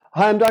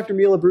Hi, I'm Dr.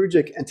 Mila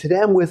Brujic, and today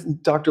I'm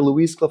with Dr.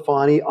 Louise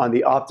Sclafani on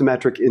the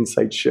Optometric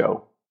Insight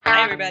Show.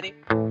 Hi, everybody.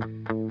 So,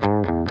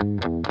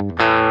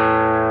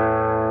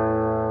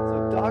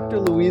 Dr.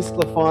 Louise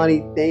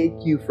Sclafani,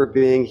 thank you for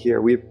being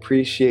here. We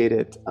appreciate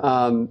it.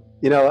 I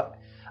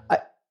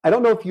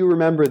don't know if you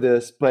remember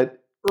this,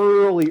 but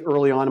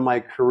early on in my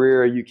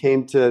career, you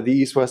came to the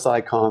East West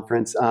Eye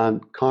Conference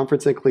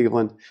in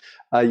Cleveland.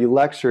 You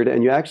lectured,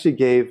 and you actually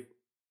gave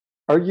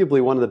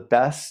arguably one of the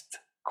best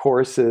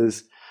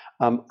courses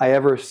I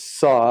ever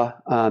saw,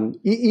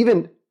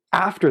 even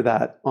after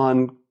that,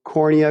 on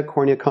cornea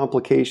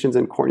complications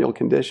and corneal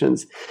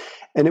conditions.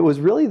 And it was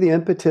really the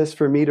impetus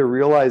for me to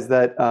realize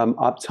that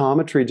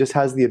optometry just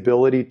has the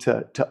ability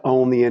to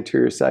own the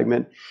anterior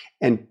segment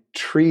and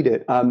treat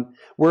it.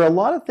 Where a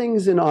lot of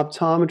things in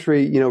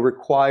optometry,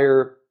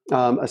 require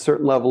a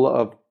certain level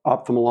of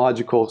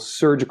ophthalmological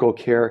surgical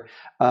care,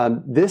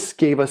 this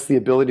gave us the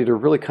ability to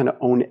really kind of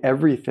own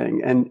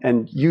everything.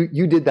 And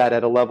you did that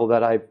at a level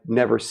that I've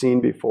never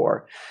seen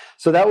before.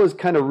 So that was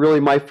kind of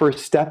really my first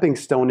stepping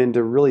stone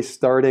into really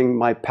starting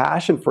my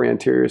passion for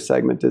anterior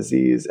segment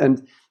disease.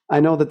 And I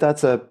know that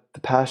that's the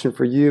passion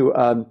for you.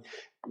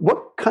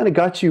 What kind of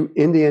got you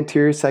into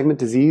anterior segment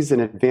disease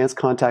and advanced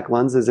contact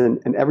lenses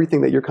and everything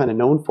that you're kind of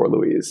known for,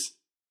 Louise?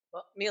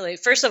 Well, Mila,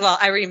 first of all,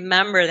 I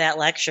remember that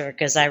lecture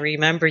because I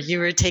remember you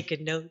were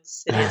taking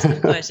notes and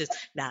answering questions.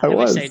 I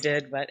wish I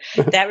did, but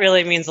that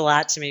really means a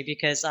lot to me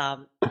because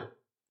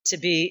to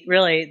be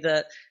really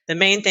the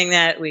main thing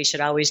that we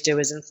should always do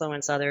is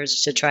influence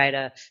others to try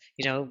to,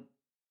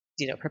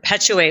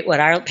 perpetuate what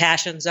our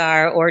passions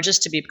are or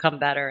just to become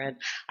better. And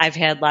I've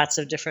had lots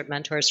of different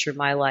mentors through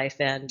my life.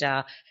 And,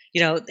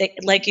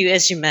 like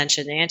as you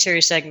mentioned, the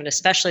anterior segment,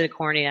 especially the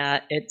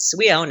cornea,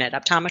 we own it.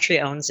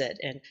 Optometry owns it.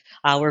 And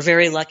we're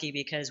very lucky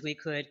because we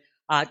could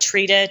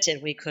treat it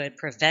and we could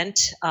prevent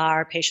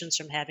our patients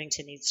from having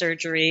to need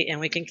surgery,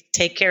 and we can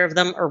take care of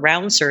them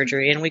around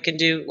surgery, and we can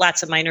do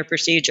lots of minor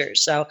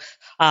procedures. So,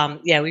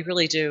 we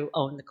really do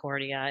own the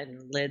cornea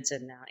and lids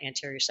and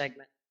anterior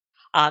segment.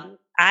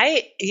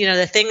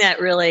 The thing that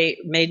really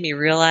made me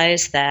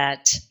realize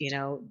that,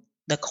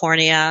 the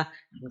cornea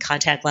and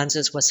contact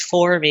lenses was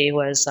for me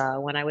was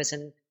when I was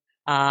in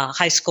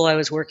high school. I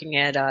was working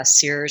at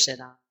Sears, and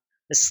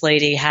this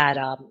lady had,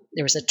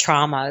 there was a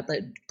trauma,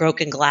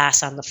 broken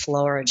glass on the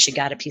floor, and she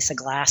got a piece of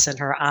glass in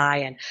her eye.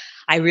 And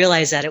I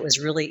realized that it was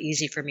really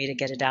easy for me to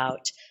get it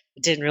out.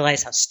 I didn't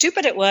realize how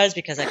stupid it was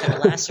because I could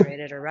have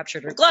lacerated or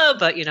ruptured her glove,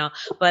 but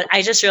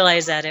I just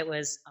realized that it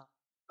was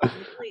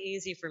really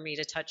easy for me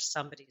to touch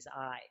somebody's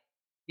eye.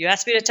 You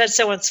ask me to touch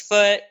someone's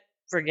foot,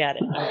 forget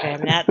it. Okay,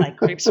 that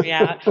creeps me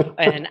out,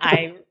 and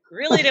I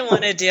really didn't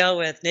want to deal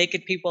with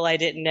naked people I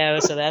didn't know,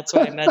 so that's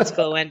why med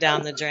school went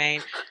down the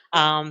drain.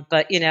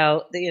 But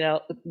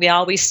we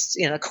always,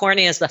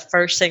 cornea is the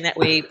first thing that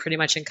we pretty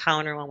much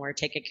encounter when we're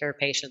taking care of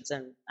patients,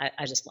 and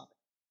I just love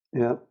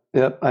it.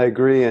 Yep, I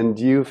agree. And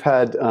you've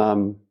had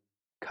kind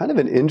of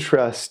an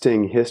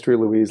interesting history,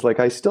 Louise.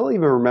 Like I still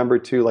even remember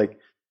too,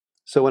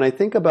 so when I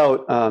think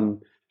about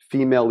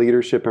female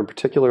leadership, and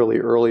particularly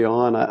early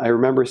on, I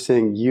remember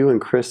seeing you and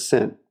Chris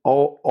Sint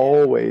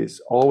always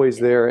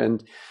there,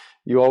 and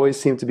you always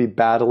seem to be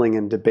battling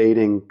and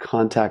debating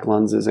contact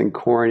lenses and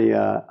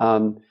cornea.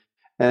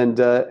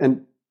 And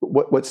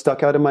what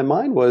stuck out in my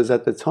mind was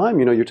at the time,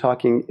 you're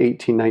talking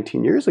 18,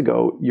 19 years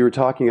ago, you were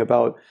talking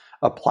about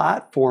a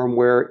platform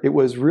where it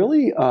was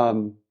really,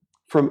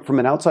 from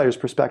an outsider's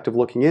perspective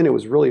looking in, it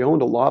was really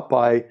owned a lot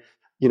by,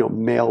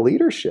 male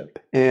leadership.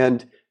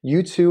 And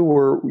you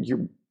two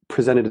you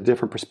presented a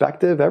different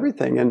perspective,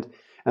 everything. And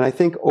I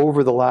think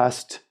over the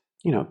last,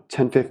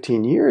 10,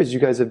 15 years, you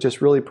guys have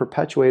just really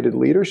perpetuated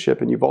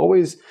leadership, and you've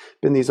always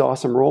been these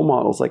awesome role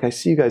models. Like I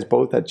see you guys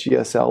both at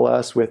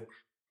GSLS with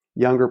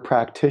younger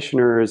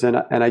practitioners, and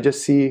I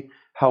just see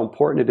how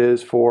important it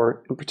is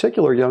for, in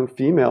particular, young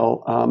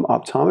female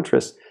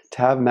optometrists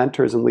to have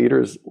mentors and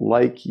leaders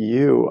like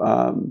you.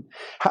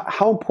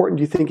 How important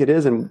do you think it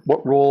is, and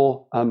what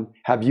role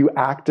have you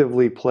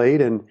actively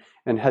played?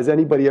 And has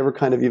anybody ever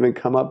kind of even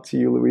come up to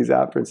you, Louise,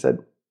 after and said,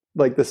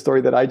 like the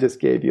story that I just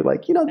gave you,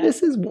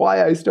 this is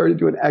why I started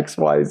doing X,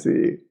 Y,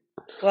 Z?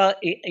 Well,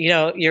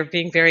 you're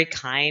being very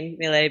kind,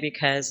 Mila,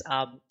 because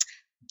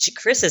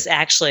Chris is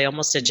actually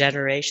almost a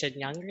generation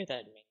younger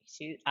than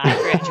me. I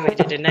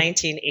graduated in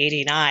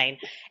 1989.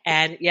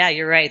 And yeah,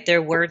 you're right.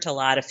 There weren't a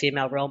lot of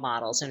female role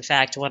models. In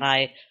fact, when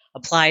I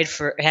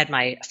had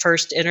my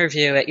first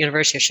interview at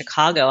University of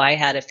Chicago, I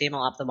had a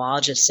female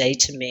ophthalmologist say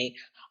to me,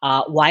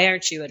 why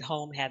aren't you at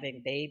home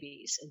having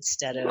babies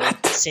instead of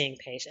seeing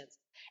patients?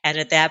 And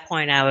at that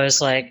point, I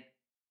was like,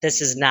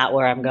 this is not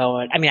where I'm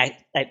going. I mean,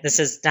 this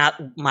is not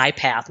my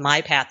path.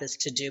 My path is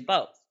to do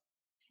both.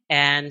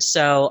 And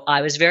so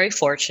I was very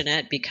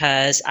fortunate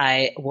because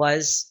I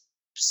was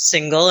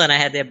single and I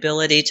had the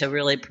ability to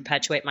really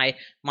perpetuate my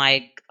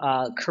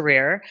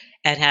career,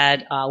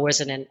 and was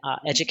in an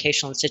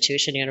educational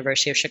institution,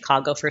 University of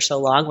Chicago, for so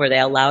long, where they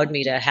allowed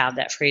me to have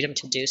that freedom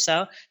to do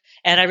so.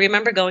 And I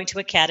remember going to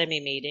academy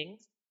meetings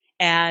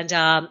And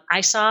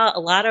I saw a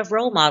lot of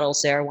role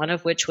models there, one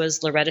of which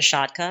was Loretta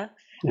Shotka,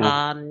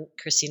 Yeah.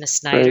 Christina Great.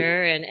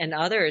 Snyder, and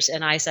others.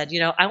 And I said,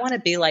 I want to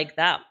be like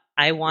them.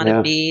 I want to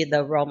Yeah. be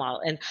the role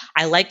model. And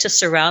I like to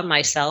surround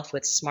myself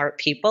with smart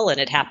people. And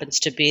it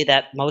happens to be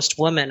that most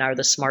women are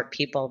the smart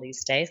people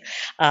these days.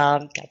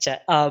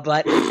 Gotcha. And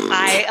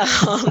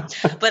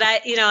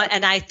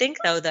I think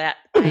though that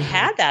I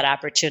had that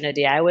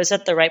opportunity. I was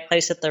at the right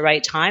place at the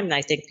right time. And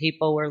I think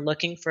people were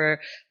looking for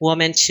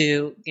women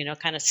to,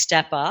 kind of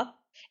step up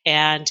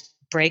and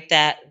break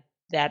that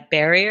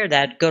barrier,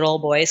 that good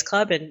old boys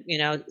club, and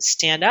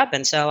stand up.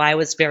 And so I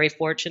was very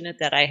fortunate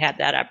that I had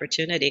that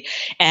opportunity.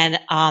 And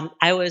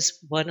I was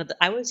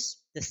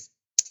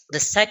the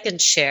second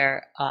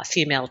chair,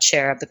 female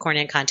chair of the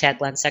cornea and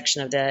contact lens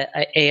section of the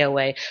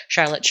AOA.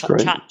 Charlotte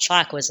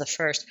Chalk was the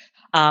first.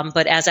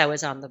 But as I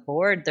was on the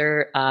board,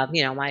 there,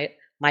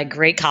 my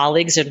great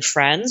colleagues and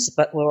friends,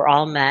 but we were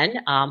all men,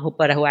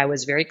 who I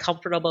was very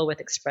comfortable with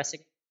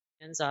expressing.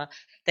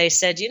 They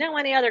said,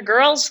 any other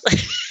girls?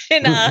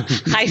 And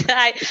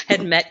I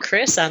had met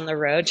Chris on the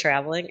road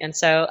traveling, and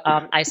so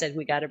I said,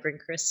 we got to bring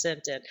Chris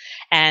Sinton.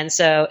 And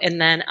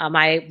then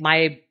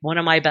one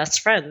of my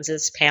best friends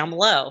is Pam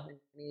Lowe.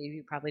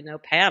 You probably know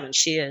Pam, and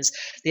she is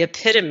the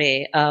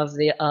epitome of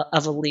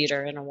a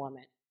leader and a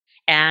woman.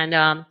 And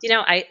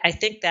I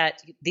think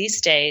that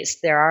these days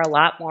there are a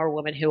lot more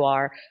women who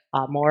are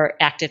more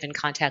active in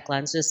contact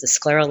lenses. The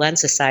Sclera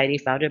Lens Society,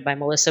 founded by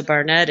Melissa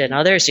Barnett and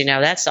others,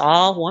 that's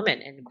all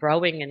women and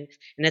growing, and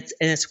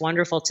it's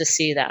wonderful to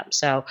see them.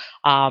 So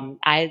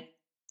I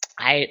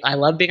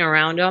love being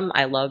around them.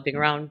 I love being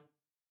around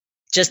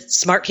just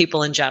smart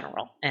people in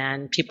general,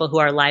 and people who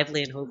are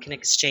lively and who can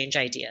exchange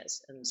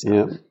ideas. And so,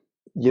 yeah.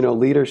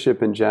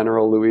 Leadership in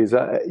general, Louise,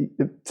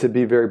 to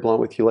be very blunt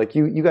with you, like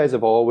you guys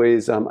have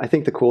always, I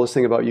think the coolest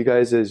thing about you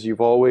guys is you've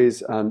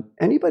always,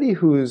 anybody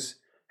who's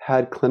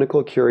had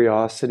clinical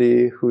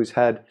curiosity, who's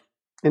had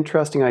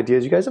interesting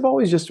ideas, you guys have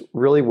always just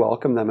really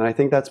welcomed them. And I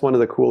think that's one of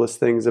the coolest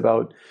things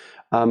about,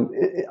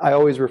 I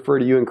always refer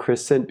to you and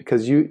Chris Sint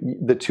because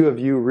the two of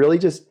you really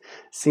just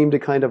seem to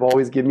kind of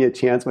always give me a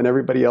chance when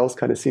everybody else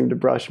kind of seemed to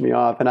brush me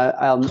off. And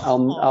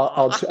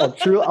I'll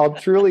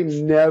truly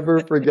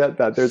never forget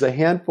that. There's a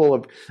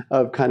handful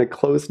of kind of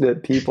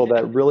close-knit people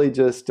that really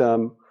just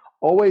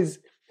always,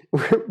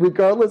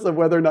 regardless of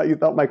whether or not you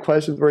thought my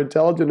questions were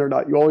intelligent or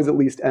not, you always at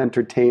least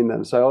entertain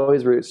them. So I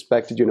always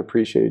respected you and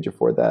appreciated you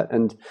for that.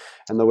 And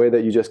the way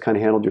that you just kind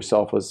of handled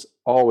yourself was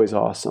always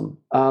awesome.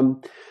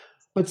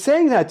 But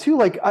saying that too,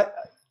 like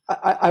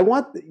I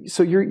want,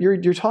 so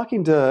you're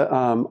talking to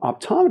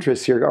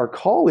optometrists here, our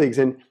colleagues,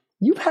 and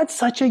you've had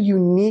such a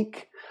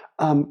unique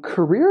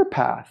career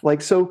path.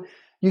 Like, so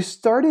you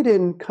started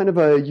in kind of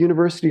a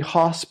university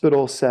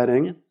hospital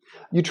setting,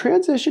 you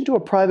transitioned to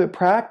a private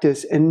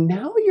practice, and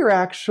now you're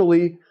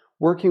actually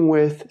working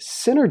with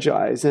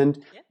Synergize,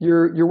 and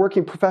you're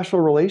working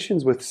professional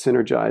relations with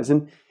Synergize,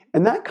 and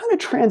that kind of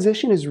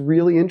transition is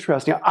really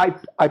interesting.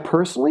 I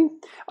personally,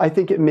 I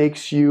think it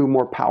makes you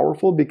more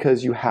powerful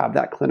because you have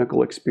that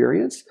clinical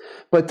experience.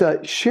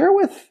 But share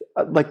with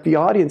like the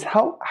audience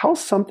how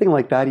something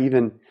like that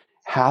even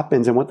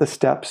happens and what the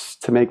steps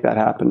to make that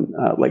happen.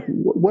 Like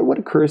what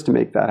occurs to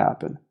make that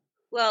happen?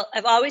 Well,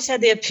 I've always had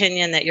the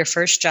opinion that your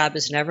first job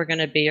is never going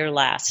to be your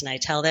last, and I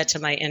tell that to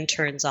my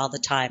interns all the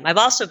time.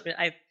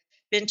 I've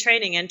been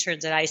training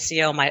interns at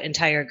ICO my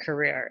entire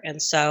career.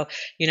 And so,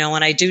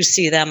 when I do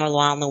see them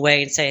along the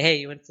way and say, hey,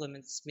 you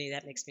influenced me,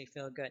 that makes me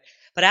feel good.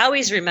 But I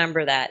always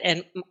remember that.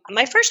 And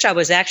my first job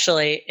was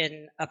actually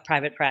in a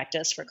private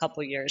practice for a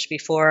couple of years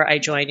before I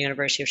joined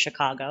University of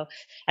Chicago.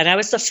 And I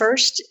was the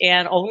first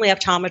and only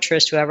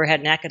optometrist who ever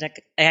had an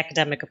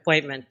academic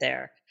appointment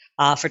there.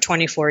 For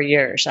 24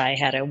 years. I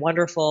had a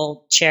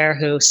wonderful chair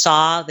who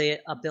saw the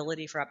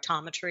ability for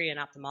optometry and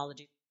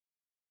ophthalmology.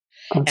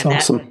 That's and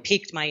awesome. That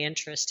piqued my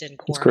interest in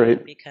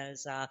cornea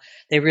because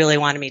they really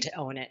wanted me to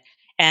own it.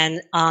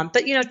 And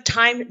but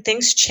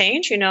things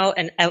change,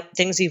 and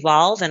things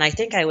evolve. And I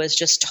think I was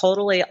just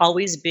totally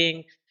always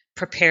being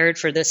prepared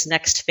for this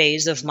next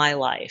phase of my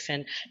life.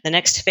 And the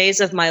next phase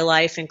of my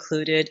life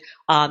included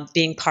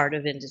being part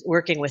of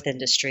working with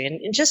industry.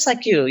 And just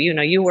like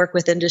you work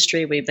with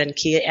industry. We've been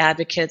key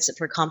advocates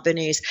for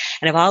companies,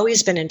 and I've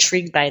always been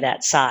intrigued by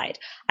that side.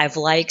 I've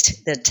liked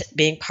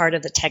being part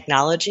of the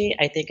technology.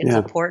 I think it's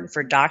important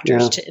for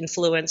doctors to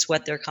influence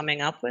what they're coming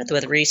up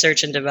with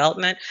research and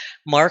development.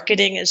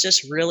 Marketing is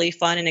just really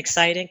fun and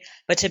exciting.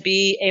 But to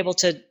be able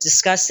to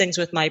discuss things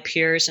with my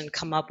peers and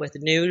come up with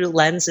new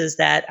lenses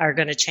that are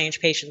going to change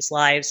patients'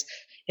 lives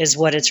is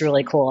what it's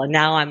really cool. And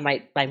now I'm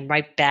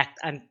right back.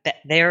 I'm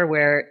there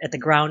where at the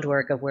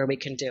groundwork of where we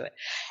can do it.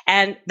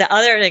 And the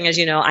other thing is,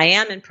 I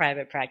am in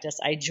private practice.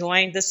 I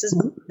joined. This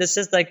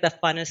is like the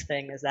funnest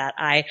thing is that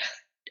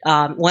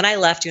when I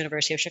left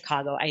University of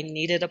Chicago, I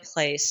needed a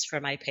place for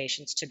my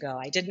patients to go.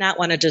 I did not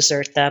want to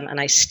desert them, and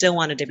I still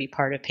wanted to be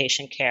part of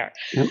patient care.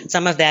 Yep.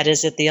 Some of that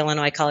is at the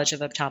Illinois College of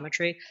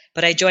Optometry,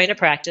 but I joined a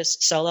practice,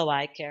 Solo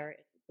Eye Care,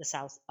 the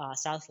South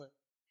Loop.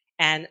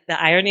 And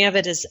the irony of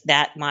it is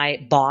that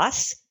my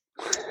boss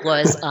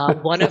was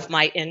one of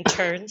my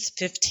interns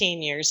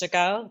 15 years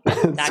ago,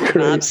 That's Dr.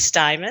 great. Bob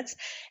Steinmetz.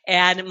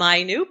 And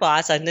my new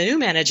boss, the new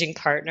managing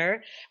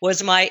partner,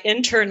 was my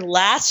intern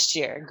last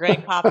year,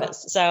 Greg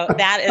Pappas. So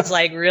that is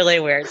like really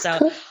weird.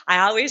 So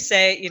I always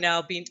say,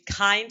 be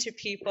kind to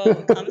people.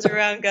 What comes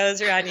around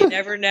goes around. You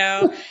never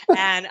know.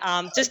 And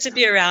just to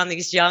be around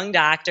these young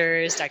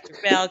doctors, Dr.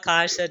 Bell,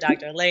 Kasha,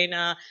 Dr.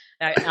 Elena,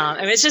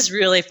 it's just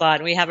really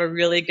fun. We have a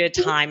really good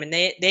time, and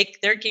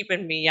they're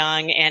keeping me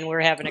young, and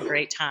we're having a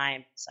great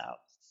time. So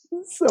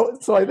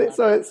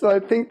I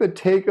think the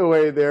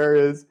takeaway there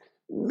is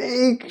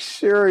make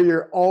sure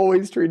you're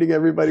always treating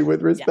everybody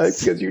with respect,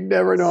 because you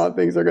never know how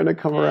things are going to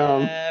come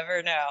around.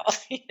 Never know.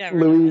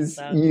 Louise,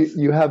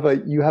 you have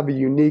a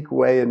unique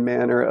way and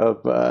manner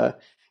of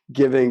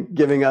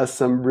giving us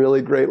some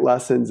really great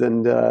lessons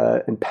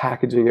and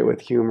packaging it with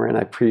humor, and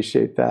I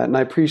appreciate that. And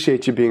I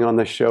appreciate you being on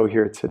the show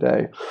here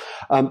today.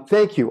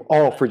 Thank you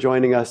all for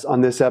joining us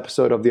on this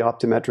episode of the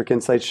Optometric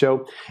Insight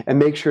Show, and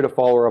make sure to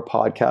follow our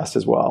podcast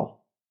as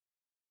well.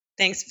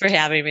 Thanks for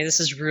having me.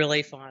 This is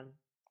really fun.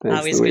 Thanks,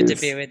 Always Louise. Good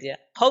to be with you.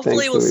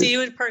 Hopefully we'll see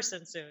you in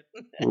person soon.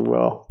 We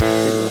will.